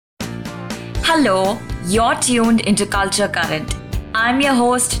Hello, you're tuned into Culture Current. I'm your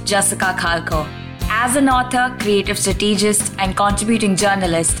host, Jessica Khalko. As an author, creative strategist, and contributing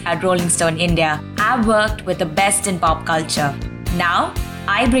journalist at Rolling Stone India, I've worked with the best in pop culture. Now,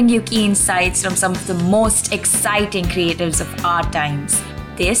 I bring you key insights from some of the most exciting creatives of our times.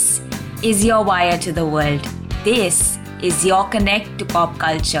 This is your wire to the world. This is your connect to pop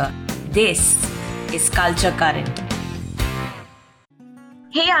culture. This is Culture Current.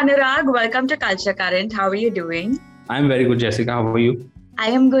 Hey Anurag, welcome to Culture Current. How are you doing? I'm very good, Jessica. How are you? I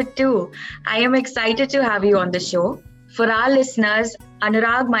am good too. I am excited to have you on the show. For our listeners,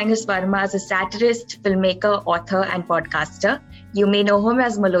 Anurag Minus Verma is a satirist, filmmaker, author, and podcaster. You may know him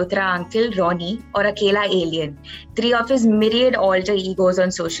as Malhotra Uncle, Ronnie, or Akela Alien, three of his myriad alter egos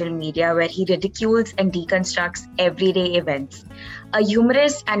on social media where he ridicules and deconstructs everyday events. A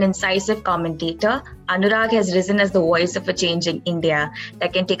humorous and incisive commentator, Anurag has risen as the voice of a change in India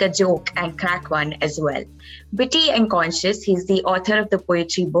that can take a joke and crack one as well. Witty and conscious, he's the author of the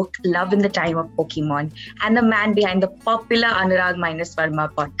poetry book Love in the Time of Pokemon and the man behind the popular Anurag Minus Verma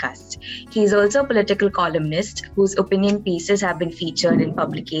podcast. He's also a political columnist whose opinion pieces have been featured in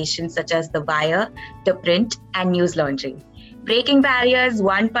publications such as The Wire, The Print, and News Laundry. Breaking barriers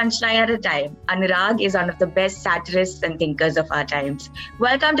one punchline at a time, Anurag is one of the best satirists and thinkers of our times.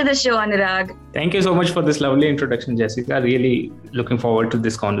 Welcome to the show, Anurag. Thank you so much for this lovely introduction, Jessica. Really looking forward to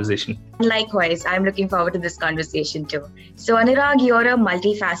this conversation. Likewise, I'm looking forward to this conversation too. So Anurag, you're a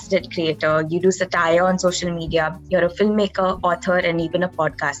multifaceted creator. You do satire on social media. You're a filmmaker, author, and even a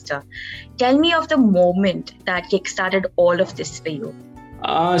podcaster. Tell me of the moment that kickstarted all of this for you.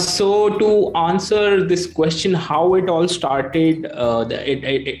 So to answer this question, how it all started,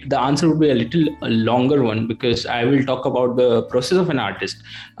 the answer would be a little longer one because I will talk about the process of an artist.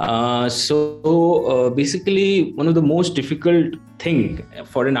 Basically, one of the most difficult thing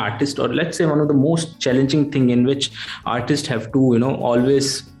for an artist, or let's say one of the most challenging thing in which artists have to,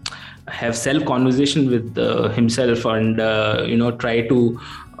 always have self-conversation with himself and, try to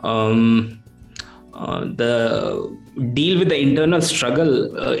deal with the internal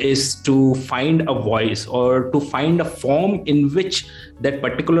struggle is to find a voice or to find a form in which that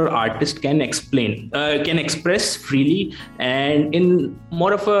particular artist can express freely and in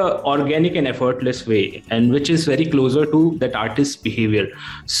more of a organic and effortless way, and which is very closer to that artist's behavior.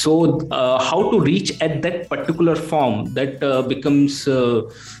 So how to reach at that particular form that becomes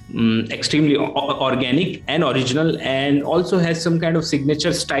extremely organic and original and also has some kind of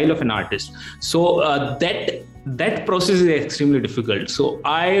signature style of an artist. So that process is extremely difficult. So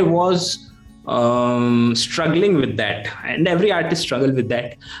I was struggling with that, and every artist struggle with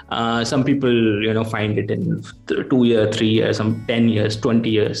that. Some people find it in 2 years, 3 years, some 10 years, 20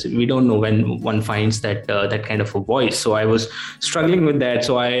 years. We don't know when one finds that kind of a voice. So I was struggling with that.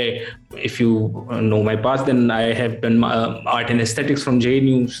 So if you know my past, then I have done art and aesthetics from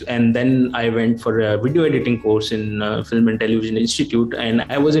JNU, and then I went for a video editing course in Film and Television Institute, and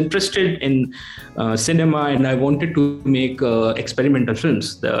I was interested in cinema, and I wanted to make experimental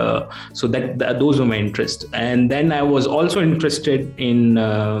films. So those were my interests. And then I was also interested in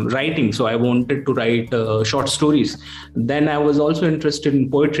writing, so I wanted to write short stories. Then I was also interested in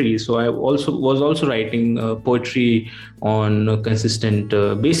poetry, so I was also writing poetry on a consistent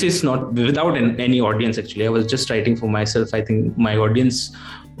basis, not without any audience. Actually, I was just writing for myself. I think my audience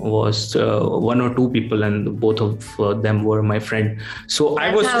was 1 or 2 people, and both of them were my friend. So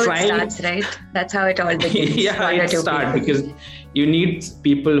that's I was how trying. It starts, right? That's how it all begins. Yeah, it starts because you need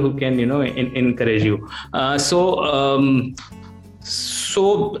people who can encourage you. So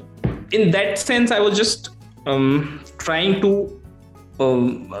in that sense, I was just trying to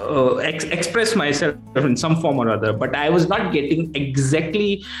express myself in some form or other, but I was not getting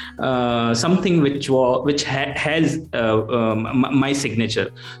exactly something which has my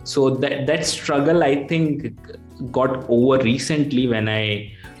signature. So that struggle, I think, got over recently when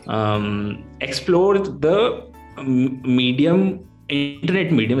I explored the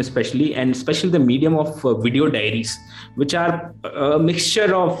internet medium, especially the medium of video diaries, which are a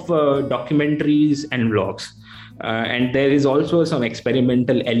mixture of documentaries and vlogs. And there is also some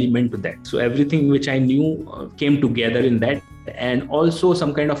experimental element to that. So everything which I knew came together in that, and also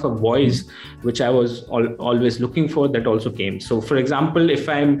some kind of a voice which I was always looking for, that also came. So for example, if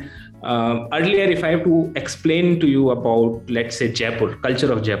I'm earlier, if I have to explain to you about, let's say, Jaipur,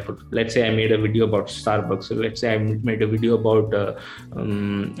 culture of Jaipur, let's say I made a video about Starbucks, so let's say I made a video about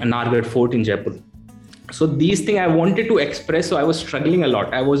Nargad Fort in Jaipur. So these things I wanted to express. So I was struggling a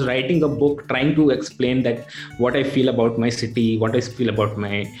lot. I was writing a book trying to explain that what I feel about my city, what I feel about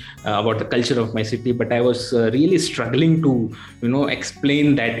about the culture of my city. But I was really struggling to,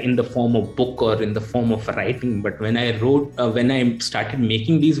 explain that in the form of book or in the form of writing. But when I when I started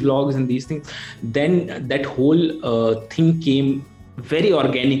making these vlogs and these things, then that whole thing came very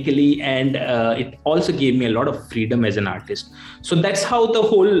organically, and it also gave me a lot of freedom as an artist. So that's how the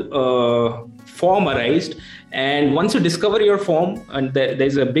whole form arised. And once you discover your form, and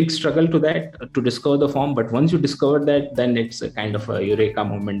there's a big struggle to discover the form, but once you discover that, then it's a kind of a eureka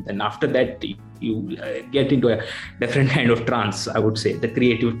moment. And after that, you get into a different kind of trance, I would say, the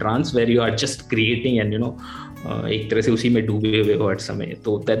creative trance, where you are just creating and एक तरह से उसी में डूबे हुए हो हर समय.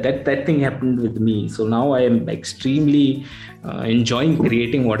 तो that thing happened with me. So now I am extremely enjoying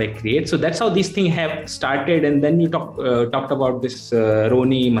creating what I create. So that's how these things have started. And then you talked about this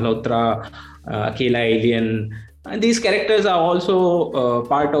Roni, Malhotra, Akela Alien. And these characters are also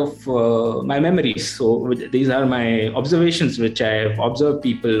part of my memories. So these are my observations, which I have observed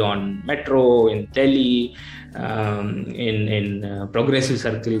people on metro, in Delhi, in progressive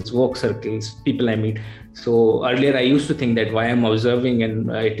circles, woke circles, people I meet. So earlier I used to think that why I'm observing and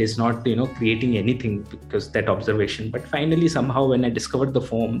it is not, creating anything, because that observation. But finally, somehow when I discovered the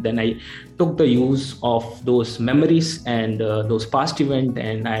form, then I took the use of those memories and those past events,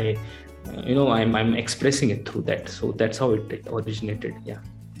 and I'm expressing it through that. So that's how it originated. Yeah.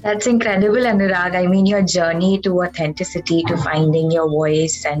 That's incredible, Anurag. I mean, your journey to authenticity, to finding your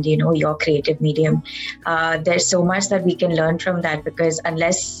voice and, your creative medium. There's so much that we can learn from that, because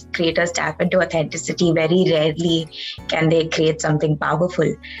unless creators tap into authenticity, very rarely can they create something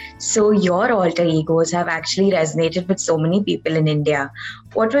powerful. So your alter egos have actually resonated with so many people in India.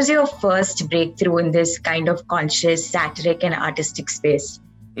 What was your first breakthrough in this kind of conscious, satiric and artistic space?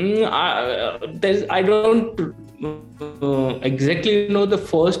 I don't exactly know the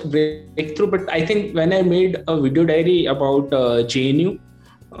first breakthrough, but I think when I made a video diary about JNU,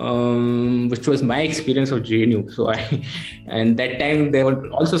 which was my experience of JNU. So and that time there were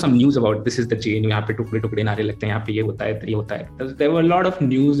also some news about this is the JNU, यहाँ पे टुकड़े नारे लगते हैं, यहाँ पे ये होता है. There were a lot of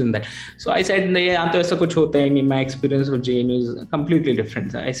news in that. So I said, नहीं यहाँ तो ऐसा कुछ होता है नहीं. My experience of JNU is completely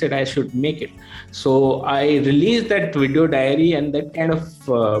different. I said I should make it. So I released that video diary, and that kind of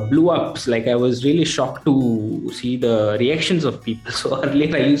blew up. Like I was really shocked to see the reactions of people. So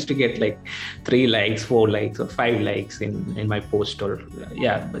earlier I used to get like 3 likes, 4 likes, or 5 likes in my post, or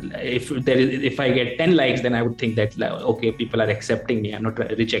but if I get 10 likes, then I would think that okay, people are accepting me, I'm not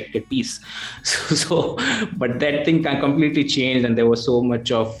a rejected piece. So but that thing completely changed, and there was so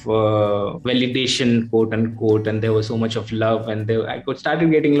much of validation, quote unquote, and there was so much of love, and I started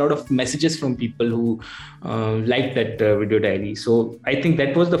getting a lot of messages from people who liked that video diary. So I think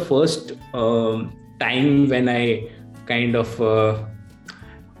that was the first time when I kind of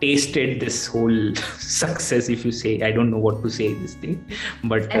tasted this whole success, if you say. I don't know what to say this thing,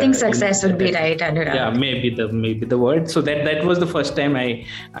 but I think success would be right, Anurag. Yeah, maybe the word. So that was the first time I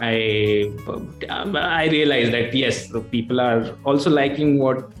realized that yes, the people are also liking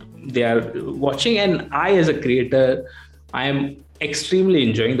what they are watching, and I as a creator, I am extremely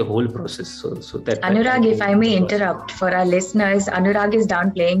enjoying the whole process. So that Anurag, if I may interrupt, for our listeners, Anurag is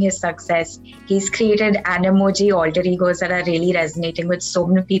downplaying his success. He's created Animoji alter egos that are really resonating with so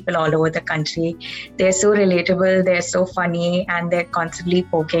many people all over the country. They're so relatable, they're so funny, and they're constantly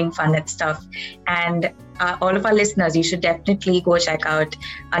poking fun at stuff. And all of our listeners, you should definitely go check out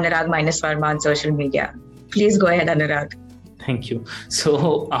Anurag Minus Verma on social media. Please go ahead, Anurag. Thank you.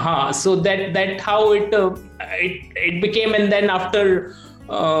 So that how it became. And then after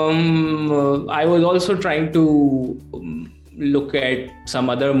I was also trying to look at some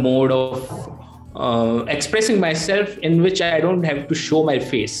other mode of expressing myself in which I don't have to show my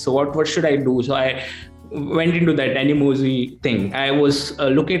face. So what should I do? So I went into that Animoji thing. I was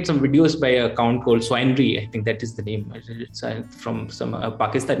looking at some videos by an account called Swinery. I think that is the name. It's from some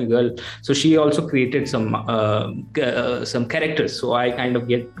Pakistani girl. So she also created some characters. So I kind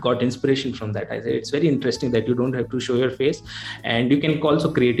of got inspiration from that. I said it's very interesting that you don't have to show your face, and you can also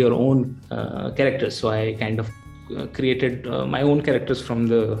create your own characters. So I kind of created my own characters from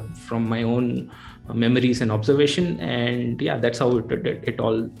my own memories and observation, and yeah, that's how it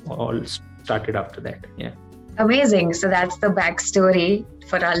all started after that. Yeah. Amazing. So that's the backstory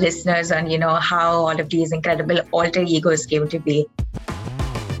for our listeners on, how all of these incredible alter egos came to be.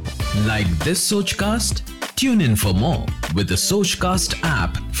 Like this Sochcast? Tune in for more with the Sochcast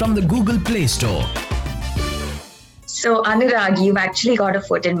app from the Google Play Store. So, Anurag, you've actually got a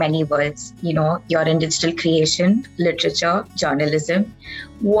foot in many worlds. You're in digital creation, literature, journalism.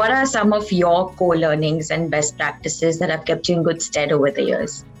 What are some of your core learnings and best practices that have kept you in good stead over the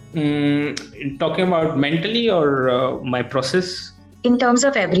years? Talking about mentally or my process? In terms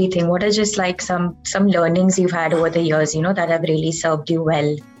of everything, what are just like some learnings you've had over the years, that have really served you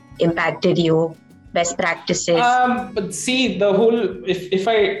well, impacted you, best practices? But see, the whole, if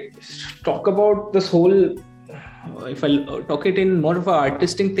I talk about this whole, if I talk it in more of an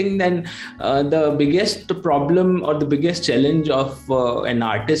artistic thing, then the biggest problem or the biggest challenge of an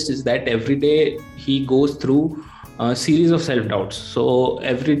artist is that every day he goes through a series of self-doubts. So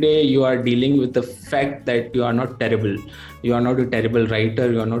every day you are dealing with the fact that you are not terrible. You are not a terrible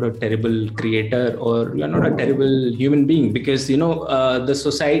writer. You are not a terrible creator, or you are not a terrible human being, because, the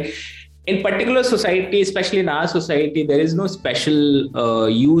society, in particular society, especially in our society, there is no special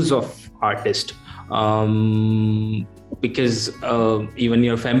use of artist. Because even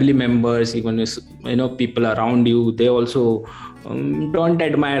your family members, even people around you, they also don't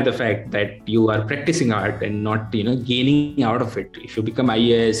admire the fact that you are practicing art and not gaining out of it. If you become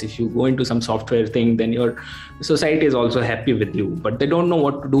IAS, if you go into some software thing, then your society is also happy with you, but they don't know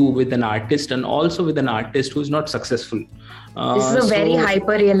what to do with an artist, and also with an artist who's not successful. This is a very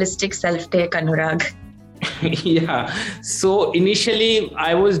hyper-realistic self-take, Anurag. Yeah. So initially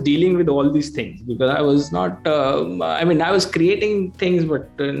I was dealing with all these things because I was not, I was creating things, but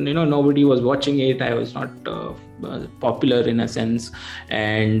nobody was watching it. I was not popular in a sense.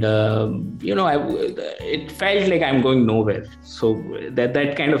 And, it felt like I'm going nowhere. So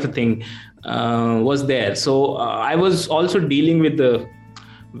that kind of a thing was there. So I was also dealing with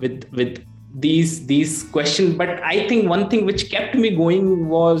these questions. But I think one thing which kept me going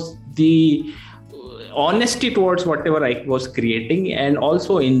was the honesty towards whatever I was creating, and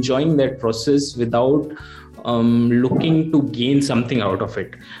also enjoying that process without looking to gain something out of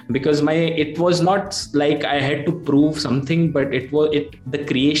it. Because it was not like I had to prove something, but the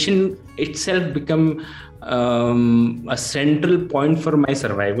creation itself become a central point for my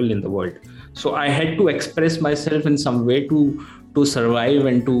survival in the world. So I had to express myself in some way to survive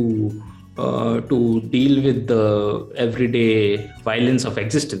and to deal with the everyday violence of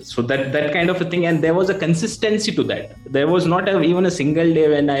existence. So that kind of a thing. And there was a consistency to that. There was not even a single day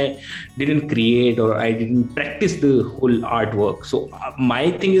when I didn't create or I didn't practice the whole artwork. So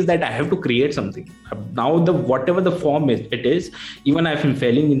my thing is that I have to create something. Now whatever the form it is, even I've been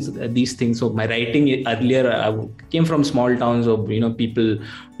failing in these things. So my writing earlier, I came from small towns, or people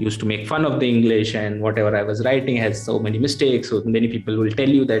used to make fun of the English, and whatever I was writing has so many mistakes. So many people will tell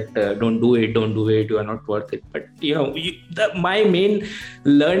you that don't do it, you are not worth it. But my main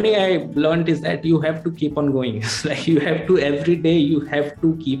learning I learned is that you have to keep on going. It's like you have to, every day you have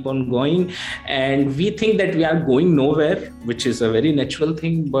to keep on going. And we think that we are going nowhere, which is a very natural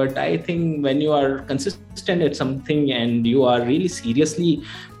thing. But I think when you are consistent at something and you are really seriously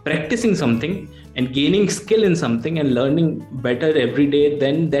practicing something and gaining skill in something and learning better every day,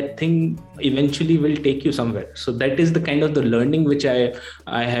 then that thing eventually will take you somewhere. So that is the kind of the learning which I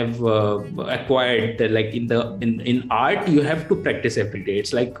have acquired. That like in art, you have to practice every day.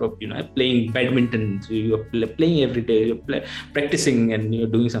 It's like playing badminton. So you're playing every day, you're practicing, and you're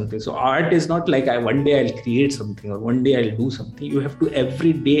doing something. So art is not like one day I'll create something or one day I'll do something. You have to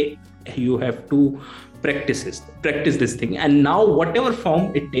every day. You have to practice this thing. And now whatever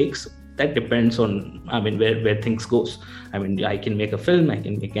form it takes, that depends on where things goes. I can make a film, I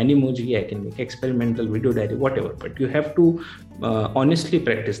can make an emoji, I can make experimental video diary, whatever, but you have to honestly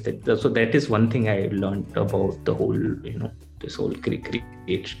practice that. So that is one thing I learned about the whole this whole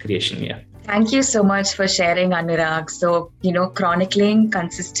creation. Yeah. Thank you so much for sharing, Anurag. So, chronicling,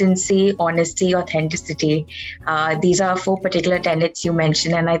 consistency, honesty, authenticity. These are 4 particular tenets you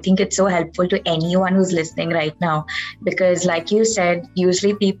mentioned. And I think it's so helpful to anyone who's listening right now. Because like you said,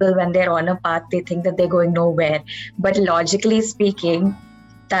 usually people, when they're on a path, they think that they're going nowhere. But logically speaking,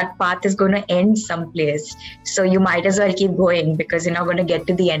 that path is going to end someplace. So you might as well keep going, because you're not going to get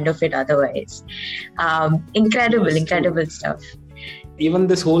to the end of it otherwise. Incredible stuff. Even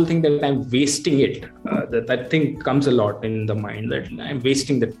this whole thing that I'm wasting it, that thing comes a lot in the mind, that I'm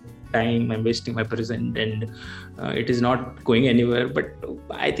wasting the time, I'm wasting my present, and it is not going anywhere. But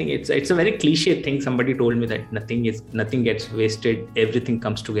I think it's a very cliche thing. Somebody told me that nothing gets wasted, everything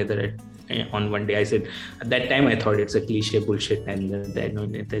comes together on one day. I said at that time I thought it's a cliche bullshit, and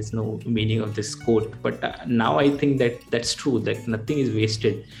there's no meaning of this quote. But now I think that's true, that nothing is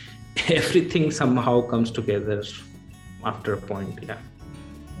wasted. Everything somehow comes together after a point. Yeah.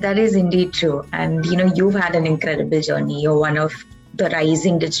 That is indeed true. And, you've had an incredible journey. You're one of the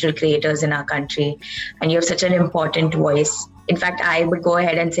rising digital creators in our country, and you have such an important voice. In fact, I would go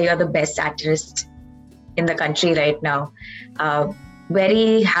ahead and say you're the best satirist in the country right now.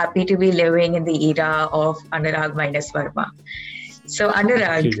 Very happy to be living in the era of Anurag Minus Verma. So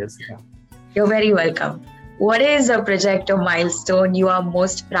Anurag, you're very welcome. What is a project or milestone you are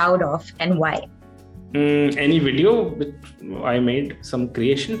most proud of and why? Any video which I made, some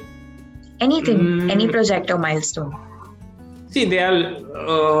creation? Anything, any project or milestone. See, there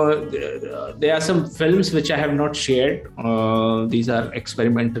are some films which I have not shared. These are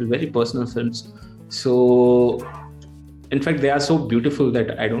experimental, very personal films. So, in fact, they are so beautiful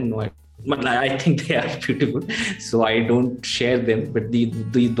that I don't know. But I think they are beautiful, so I don't share them. But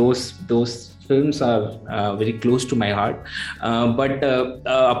those films are very close to my heart. But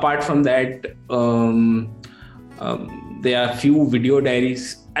apart from that, there are few video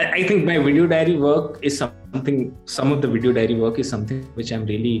diaries. I think my video diary work is something. Some of the video diary work is something which I'm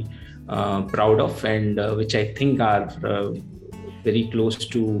really proud of, and which I think are very close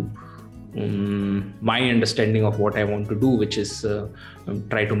to my understanding of what I want to do, which is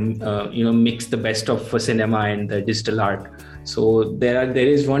try to mix the best of cinema and the digital art. So there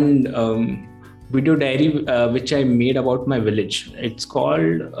is one video diary which I made about my village. It's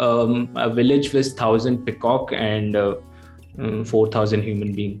called A Village with 1,000 Peacock and 4,000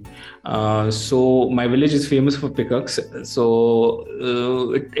 human beings. So my village is famous for peacocks. So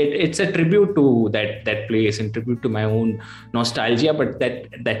it's a tribute to that place and tribute to my own nostalgia. But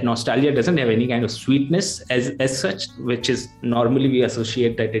that nostalgia doesn't have any kind of sweetness as such, which is normally we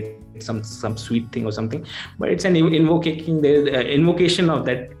associate that it's some sweet thing or something. But it's an invocation of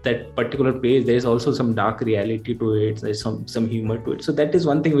that particular place. There's also some dark reality to it. There's some humor to it. So that is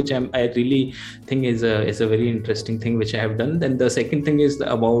one thing which I really think is a very interesting thing which I have done. Then the second thing is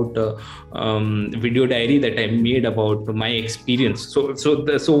about video diary that I made about my experience. So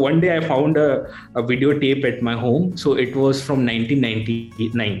one day I found a videotape at my home. So it was from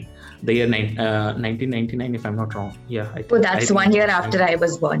 1999, the year 1999, if I'm not wrong. Yeah. That's 1 year after I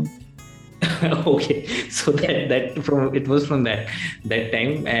was born. Okay, so it was from that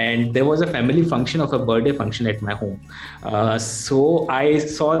time, and there was a family function of a birthday function at my home. So I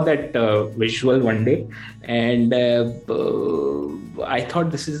saw that visual one day, and I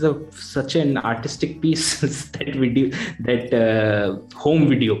thought this is such an artistic piece, that home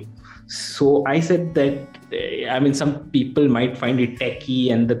video. So I said that, some people might find it tacky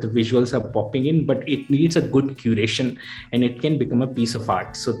and that the visuals are popping in, but it needs a good curation and it can become a piece of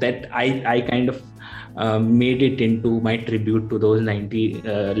art. So that I kind of made it into my tribute to those 90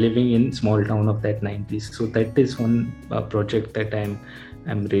 living in small town of that 90s. So that is one project that I'm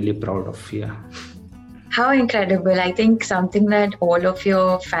really proud of. Yeah. How incredible. I think something that all of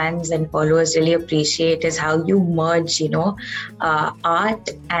your fans and followers really appreciate is how you merge, art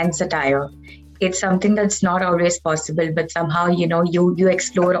and satire. It's something that's not always possible, but somehow, you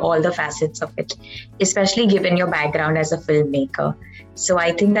explore all the facets of it, especially given your background as a filmmaker. So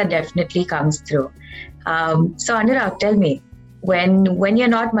I think that definitely comes through. So Anurag, tell me, when you're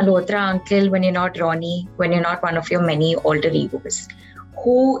not Malhotra uncle, when you're not Ronnie, when you're not one of your many alter egos,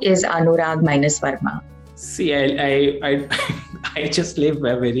 who is Anurag Minus Verma? See, I just live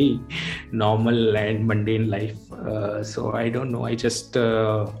a very normal and mundane life. So I don't know. I just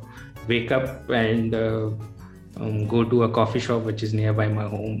wake up and go to a coffee shop which is nearby my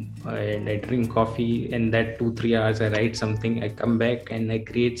home, and I drink coffee. And that 2-3 hours I write something. I come back and I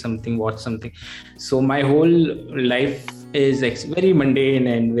create something, watch something. So my whole life is very mundane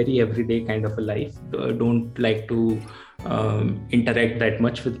and very everyday kind of a life. Don't like to interact that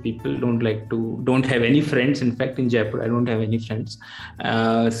much with people. Don't have any friends. In fact, in Jaipur I don't have any friends.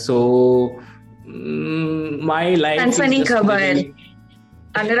 So my life. That's funny khabar.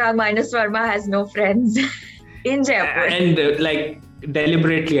 Anurag Minus Verma has no friends in Jaipur. And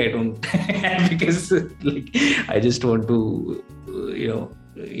deliberately I don't, because I just want to,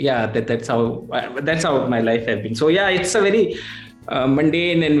 that's how my life has been. So yeah, it's a very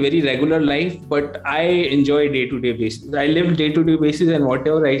mundane and very regular life, but I enjoy day-to-day basis. I live day-to-day basis, and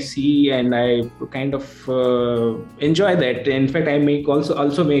whatever I see, and I kind of enjoy that. In fact, I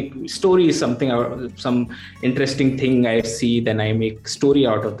also make stories, some interesting thing I see, then I make story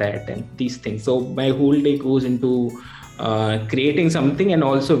out of that and these things. So my whole day goes into creating something, and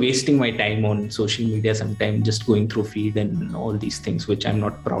also wasting my time on social media sometimes, just going through feed and all these things which I'm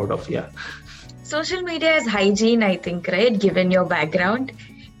not proud of. Yeah. Social media is hygiene, I think, right? Given your background.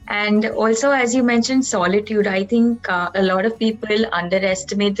 And also, as you mentioned, solitude. I think a lot of people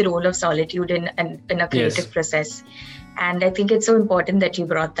underestimate the role of solitude in a creative process. And I think it's so important that you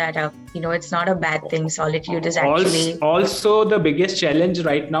brought that up. It's not a bad thing. Solitude is actually... Also, the biggest challenge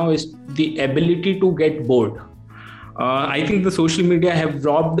right now is the ability to get bored. I think the social media have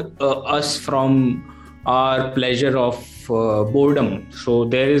robbed us from our pleasure of boredom. So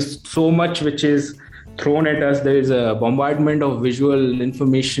there is so much which is thrown at us. There is a bombardment of visual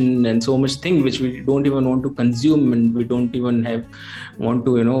information and so much thing which we don't even want to consume, and we don't even want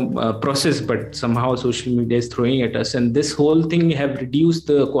to process, but somehow social media is throwing at us, and this whole thing have reduced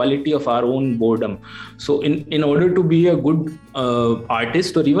the quality of our own boredom. So in order to be a good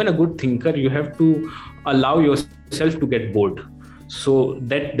artist or even a good thinker, you have to allow yourself to get bored. So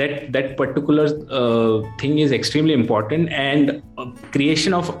that particular thing is extremely important, and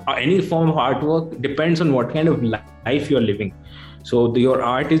creation of any form of artwork depends on what kind of life you're living. So your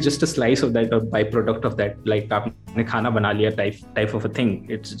art is just a slice of that, or byproduct of that, like aapne khana bana liya type of a thing.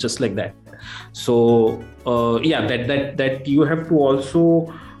 It's just like that. So that you have to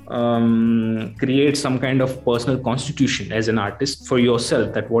also create some kind of personal constitution as an artist for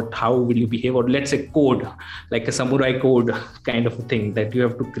yourself, that how will you behave, or let's say code, like a samurai code kind of a thing that you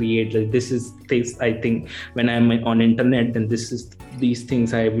have to create. Like, this is things I think when I'm on internet, and these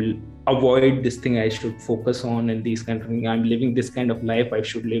things I will avoid, this thing I should focus on, and these kind of things, I'm living this kind of life I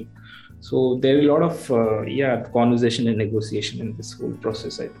should live. So there are a lot of conversation and negotiation in this whole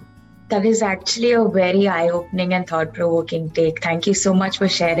process, I think. That is actually a very eye-opening and thought-provoking take. Thank you so much for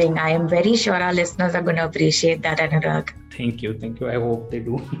sharing. I am very sure our listeners are going to appreciate that, Anurag. Thank you. I hope they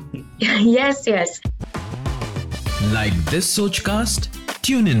do. Yes. Like this Sochcast?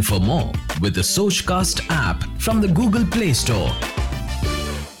 Tune in for more with the Sochcast app from the Google Play Store.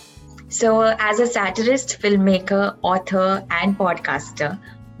 So, as a satirist, filmmaker, author, and podcaster,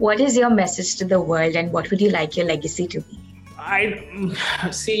 what is your message to the world, and what would you like your legacy to be? I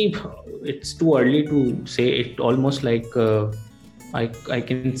see, it's too early to say it. Almost like I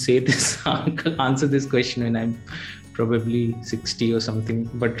can say this, answer this question when I'm probably 60 or something.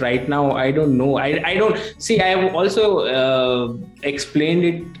 But right now, I don't know. I don't see. I have also explained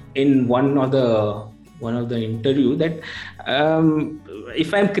it in one of the interview that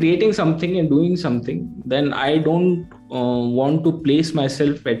if I'm creating something and doing something, then I don't want to place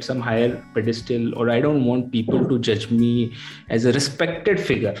myself at some higher pedestal, or I don't want people to judge me as a respected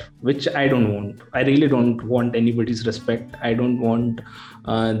figure, which I don't want. I really don't want anybody's respect. I don't want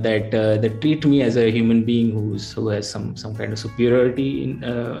that they treat me as a human being who has some kind of superiority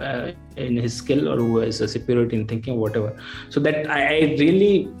in his skill, or who has a superiority in thinking, whatever. So that I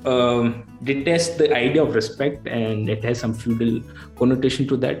really detest the idea of respect, and it has some feudal connotation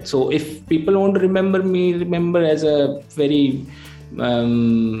to that. So if people want to remember as a very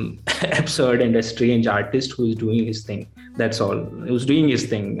absurd and a strange artist who is doing his thing. That's all. Who's doing his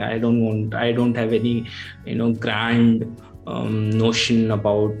thing. I don't have any grand notion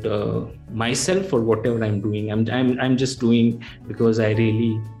about myself or whatever I'm doing. I'm just doing because I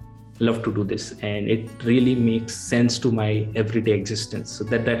really love to do this, and it really makes sense to my everyday existence. So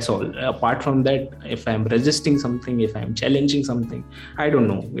that's all. Apart from that, if I'm resisting something, if I'm challenging something, I don't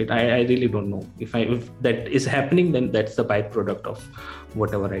know. I really don't know. If that is happening, then that's the byproduct of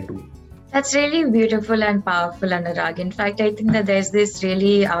whatever I do. That's really beautiful and powerful, Anurag. In fact, I think that there's this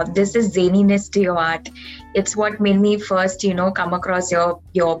really, this zaniness to your art. It's what made me first, come across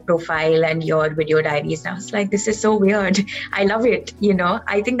your profile and your video diaries. And I was like, this is so weird. I love it.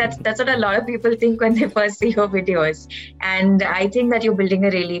 I think that's what a lot of people think when they first see your videos. And I think that you're building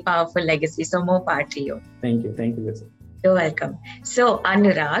a really powerful legacy. So more power to you. Thank you. Thank you, Lisa. You're welcome. So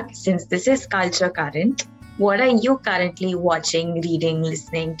Anurag, since this is Culture Current, what are you currently watching, reading,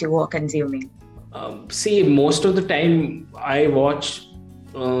 listening to, or consuming? See, most of the time I watch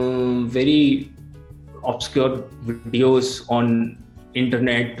very obscure videos on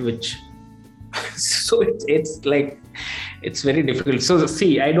internet, which so it's like it's very difficult. So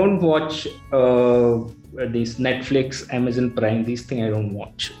see, I don't watch these Netflix, Amazon Prime, these things I don't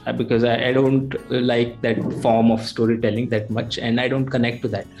watch because I don't like that form of storytelling that much, and I don't connect to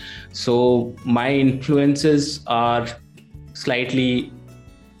that. So my influences are slightly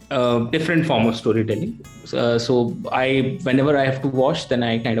different form of storytelling. So whenever I have to watch, then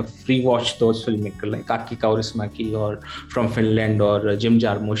I kind of rewatch those filmmakers like Aki Kaurismäki or from Finland, or Jim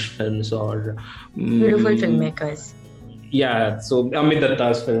Jarmusch films, or beautiful filmmakers. Yeah, so Amit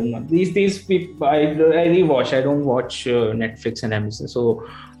Datta's film. These people I rewatch. I don't watch Netflix and Amazon. So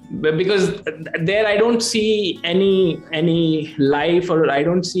because there I don't see any life, or I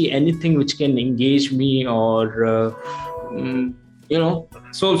don't see anything which can engage me, or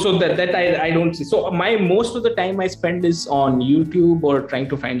so that I don't see. So my most of the time I spend is on YouTube or trying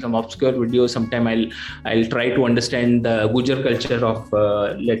to find some obscure videos. Sometime I'll try to understand the Gujar culture of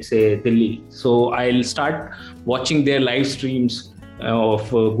let's say Delhi. So I'll start watching their live streams of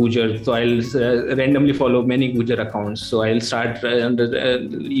Gujar. So I'll randomly follow many Gujar accounts. So I'll start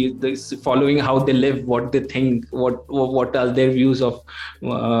following how they live, what they think, what are their views of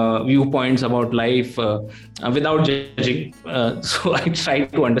viewpoints about life without judging. So I try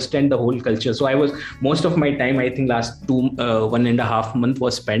to understand the whole culture. So I was most of my time, I think last 1.5 months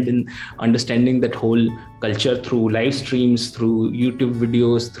was spent in understanding that whole culture through live streams, through YouTube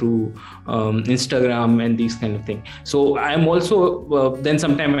videos, through Instagram and these kind of things. So I'm also then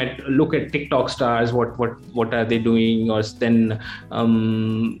sometimes I look at TikTok stars, what are they doing, or then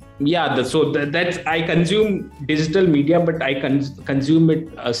that's I consume digital media, but I consume it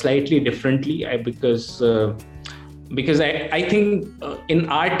slightly differently because I think in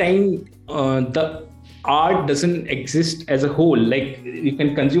our time the art doesn't exist as a whole. Like you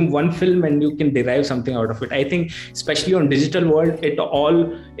can consume one film and you can derive something out of it. I think especially on digital world, it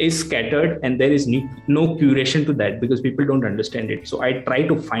all is scattered and there is no curation to that because people don't understand it. So I try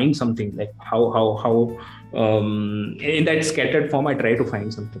to find something like how in that scattered form I try to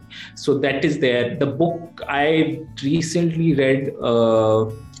find something. So that is there. The book I recently read,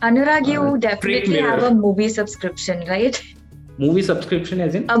 Anurag, you definitely have a movie subscription, right? Movie subscription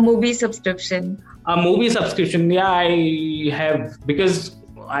as in? A movie subscription. A movie subscription, yeah, I have, because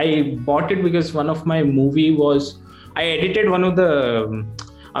I bought it because one of my movie was, I edited one of the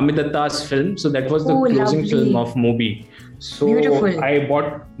Amit Datta's film, so that was the closing film of movie. So beautiful. I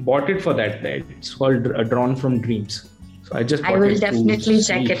bought it for that. It's called Drawn from Dreams. So I just bought it. I will definitely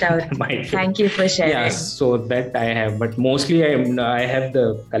check it out. Thank you for sharing. Yes, so that I have, but mostly I have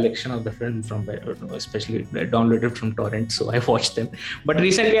the collection of the film from, especially downloaded from torrent, so I watched them. But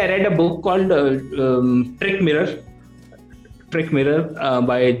recently I read a book called Trick Mirror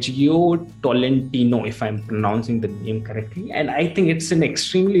by Gio Tolentino, if I'm pronouncing the name correctly. And I think it's an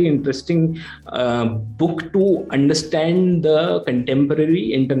extremely interesting book to understand the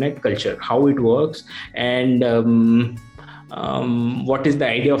contemporary internet culture, how it works, and what is the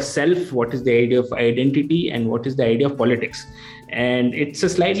idea of self, what is the idea of identity, and what is the idea of politics. And it's a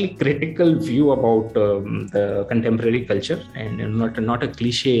slightly critical view about the contemporary culture, and not a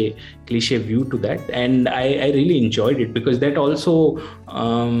cliche view to that. And I really enjoyed it because that also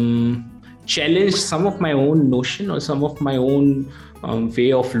challenged some of my own notion or some of my own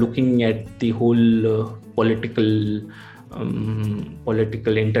way of looking at the whole political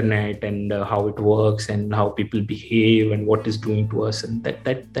internet and how it works and how people behave and what is doing to us. And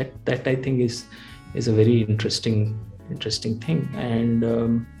that I think is a very interesting thing. And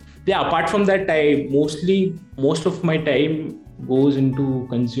apart from that, most of my time goes into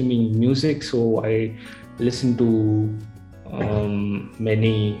consuming music. So I listen to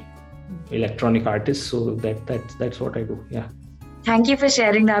many electronic artists. So that's what I do. Yeah. Thank you for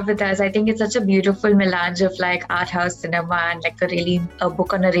sharing that with us. I think it's such a beautiful melange of like art house cinema and like a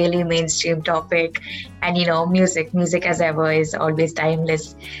book on a really mainstream topic. And music as ever is always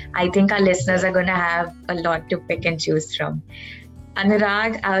timeless. I think our listeners are going to have a lot to pick and choose from.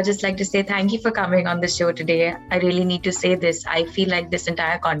 Anurag, I would just like to say thank you for coming on the show today. I really need to say this. I feel like this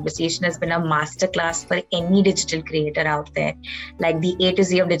entire conversation has been a masterclass for any digital creator out there. Like the A to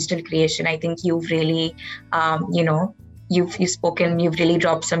Z of digital creation. I think you've really, you've spoken, you've really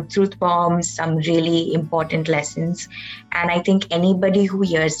dropped some truth bombs, some really important lessons. And I think anybody who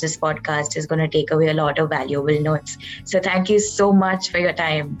hears this podcast is going to take away a lot of valuable notes. So thank you so much for your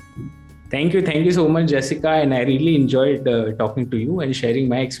time. Thank you so much, Jessica. And I really enjoyed talking to you and sharing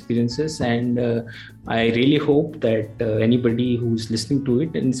my experiences. And I really hope that anybody who's listening to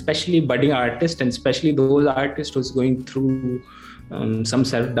it, and especially budding artists, and especially those artists who's going through some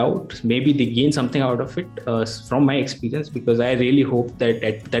self-doubt, maybe they gain something out of it from my experience, because I really hope that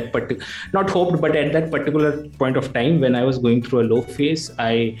at that particular point of time when I was going through a low phase,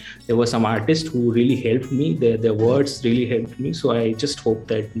 there were some artists who really helped me. Their words really helped me. So I just hope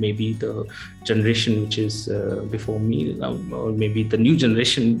that maybe the generation which is before me, or maybe the new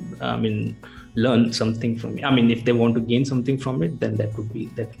generation, learn something from me. If they want to gain something from it, then that would be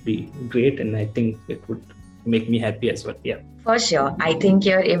great. And I think it would make me happy as well. Yeah. For sure. I think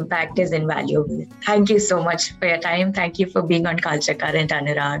your impact is invaluable. Thank you so much for your time. Thank you for being on Culture Current,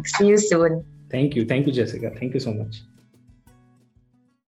 Anurag. See you soon. Thank you, Jessica. Thank you so much.